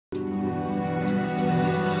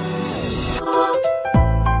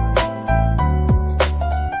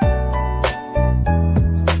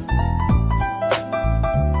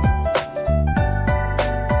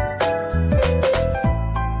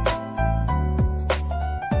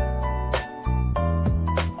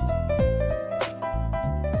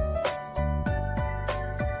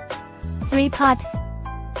3 parts: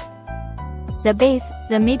 the base,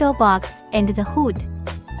 the middle box, and the hood.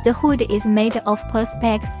 The hood is made of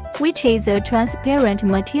perspex, which is a transparent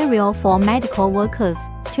material for medical workers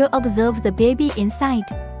to observe the baby inside.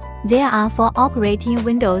 There are 4 operating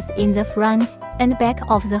windows in the front and back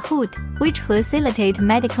of the hood, which facilitate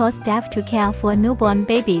medical staff to care for newborn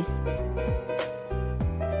babies.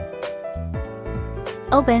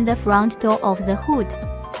 Open the front door of the hood.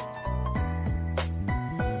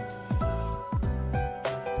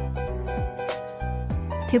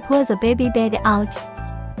 To pull the baby bed out,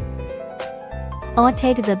 or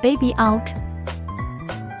take the baby out.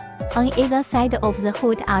 On either side of the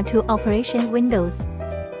hood are 2 operation windows,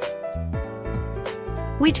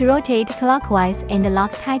 which rotate clockwise and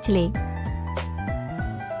lock tightly.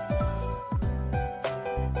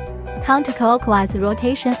 Counterclockwise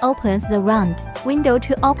rotation opens the round window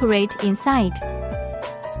to operate inside.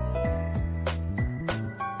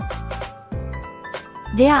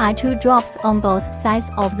 There are 2 drops on both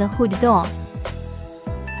sides of the hood door.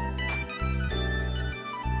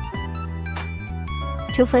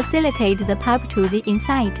 To facilitate the pipe to the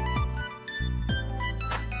inside.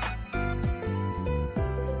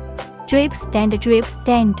 Drip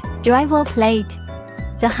stand, driver plate.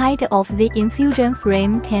 The height of the infusion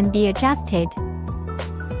frame can be adjusted.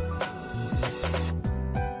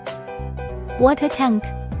 Water tank.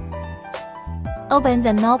 Open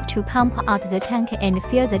the knob to pump out the tank and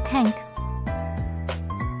fill the tank.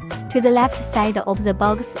 To the left side of the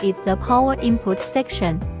box is the power input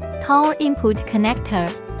section, power input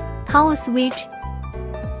connector, power switch,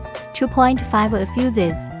 2.5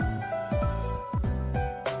 fuses.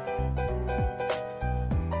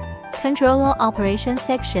 Controller operation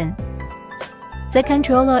section. The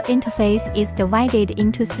controller interface is divided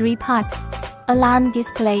into 3 parts: alarm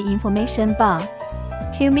display information bar,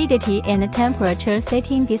 humidity and temperature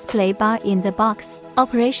setting display bar in the box,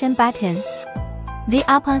 operation button. The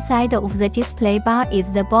upper side of the display bar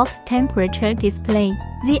is the box temperature display,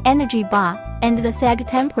 the energy bar, and the set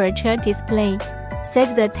temperature display.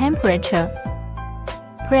 Set the temperature.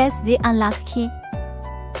 Press the unlock key.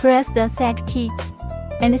 Press the set key.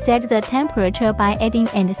 And set the temperature by adding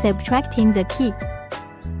and subtracting the key.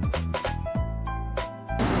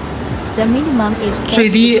 The minimum is 最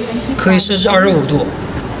低可以设置25度，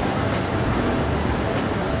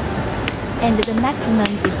 and the maximum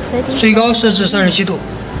is 30. 最高设置37度。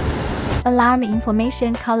 Alarm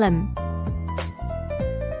information column.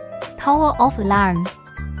 Power off alarm.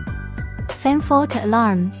 Fan fault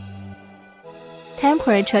alarm.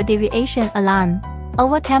 Temperature deviation alarm.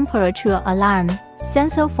 Over temperature alarm.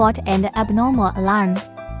 Sensor fault and abnormal alarm.